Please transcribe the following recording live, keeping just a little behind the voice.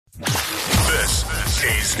This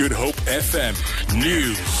is Good Hope FM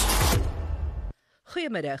News.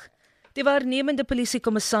 Goeiemiddag. Die waarnemende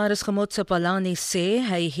Polisiekommissaris Khomotso Phahlane sê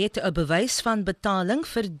hy het 'n bewys van betaling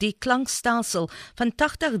vir die klankstelsel van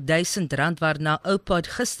R80.000 waarna Opod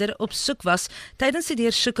gister op soek was tydens die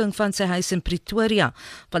deursoeking van sy huis in Pretoria.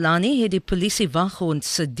 Phahlane het die polisiewagond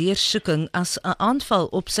se deursoeking as 'n aanval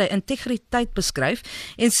op sy integriteit beskryf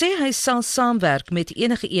en sê hy sal saamwerk met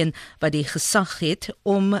enige een wat die gesag het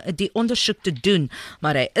om die ondersoek te doen,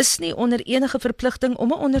 maar hy is nie onder enige verpligting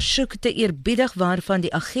om 'n ondersoek te eerbiedig waarvan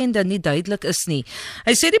die agenda nie duidelik is nie.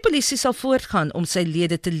 Hy sê die polisie sal voortgaan om sy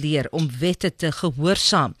lede te leer om wette te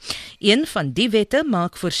gehoorsaam. Een van die wette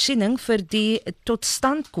maak voorsiening vir die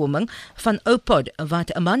totstandkoming van Opod wat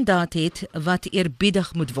 'n mandaat het wat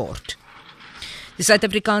eerbiedig moet word. Die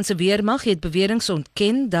Suid-Afrikaanse weermag het beweringe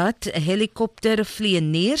ontken dat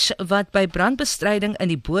helikoptervlieëniers wat by brandbestryding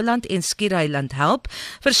in die Boland en Skiereiland help,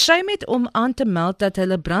 versuim het om aan te meld dat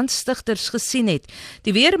hulle brandstigters gesien het.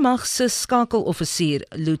 Die weermag se skakeloffisier,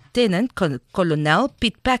 Lieutenant-kolonel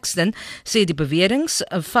Piet Paxton, sê die beweringe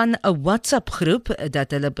van 'n WhatsApp-groep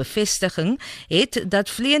dat hulle bevestiging het dat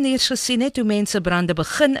vlieëniers gesien het hoe mense brande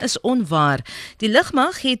begin is onwaar. Die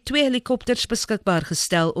lugmag het 2 helikopters beskikbaar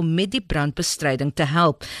gestel om met die brandbestryding te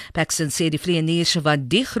help. Paxton sê die vlieëniers wat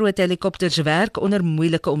die groot helikopters werk onder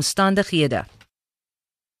moeilike omstandighede.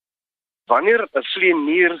 Wanneer 'n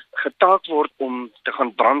vlieënier getaak word om te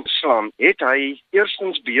gaan brandslaan, het hy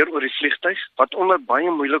eerstens beheer oor die vliegtuig, wat onder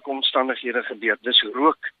baie moeilike omstandighede gebeur. Dis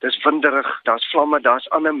rook, dis winderig, daar's vlamme, daar's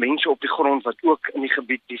ander mense op die grond wat ook in die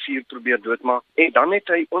gebied die vuur probeer doodmaak. En dan het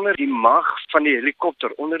hy onder die maag van die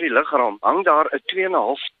helikopter, onder die lugraam, hang daar 'n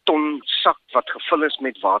 2,5 ton sak wat gevul is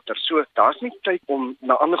met water. So daar's nie tyd om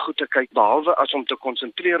na ander goed te kyk behalwe as om te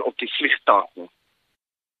konsentreer op die vliegtaak nie.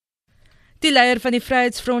 Die leier van die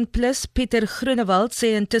Vryheidsfront Plus, Pieter Groenewald,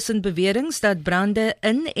 sê intussen beweringe dat brande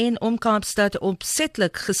in en om Kaapstad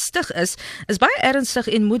opsetlik gestig is baie ernstig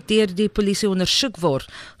en moet deur die polisie ondersoek word.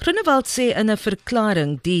 Groenewald sê in 'n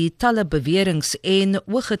verklaring die talle beweringe en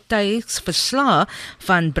ooggetuigsverslae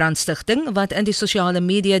van brandstigting wat in die sosiale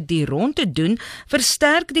media die ronde doen,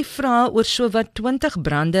 versterk die vrae oor sowat 20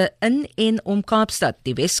 brande in en om Kaapstad,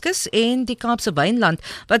 die Weskus en die Kaapse Wynland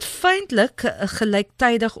wat feitelik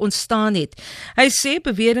gelyktydig ontstaan het. Hy sê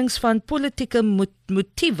beweringe van politieke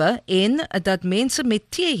motiewe en dat mense met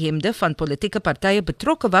teehemde van politieke partye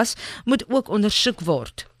betrokke was, moet ook ondersoek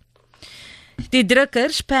word. Die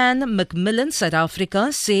drukker Pan Macmillan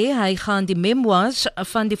Suid-Afrika sê hy gaan die memoirs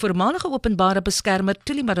van die voormalige openbare beskermer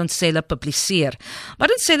Thuli Madonsela publiseer.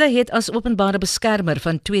 Madonsela het as openbare beskermer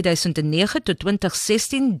van 2009 tot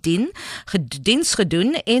 2016 diens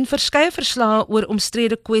gedoen en verskeie verslae oor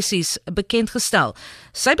omstrede kwessies bekendgestel.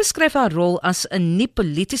 Sy beskryf haar rol as 'n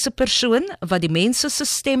nie-politiese persoon wat die mense se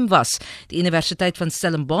stem was. Die Universiteit van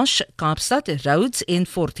Stellenbosch, Kaapstad, Rhodes en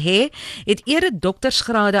Fort Hare het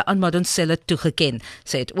ere-doktorsgrade aan Madonsela toegeken.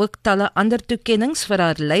 Sy het ook talle ander toekennings vir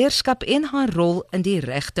haar leierskap en haar rol in die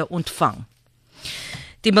regte ontvang.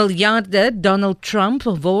 Die miljarde Donald Trump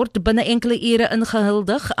word binne enkele ure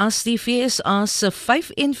ingehuldig as die VSA se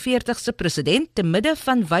 45ste president te midde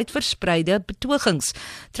van wydverspreide betogings.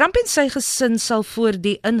 Trump en sy gesin sal voor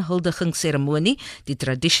die inhuldigingsseremonie, die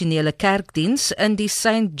tradisionele kerkdiens in die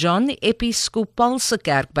St. John Episkopaalse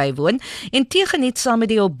kerk bywoon en tegeniet saam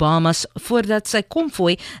met die Obamas voordat sy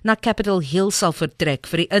konvooi na Capitol Hill sal vertrek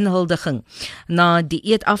vir die inhuldiging. Na die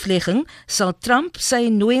eetaflegging sal Trump sy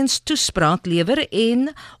nooiens toespraak lewer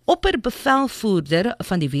en opperbevelvoerder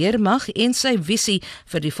van die weermag en sy visie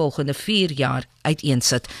vir die volgende 4 jaar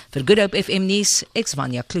uiteensit. Vir Good Hope FM nuus, ek's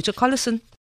Vanya Kluter-Collison.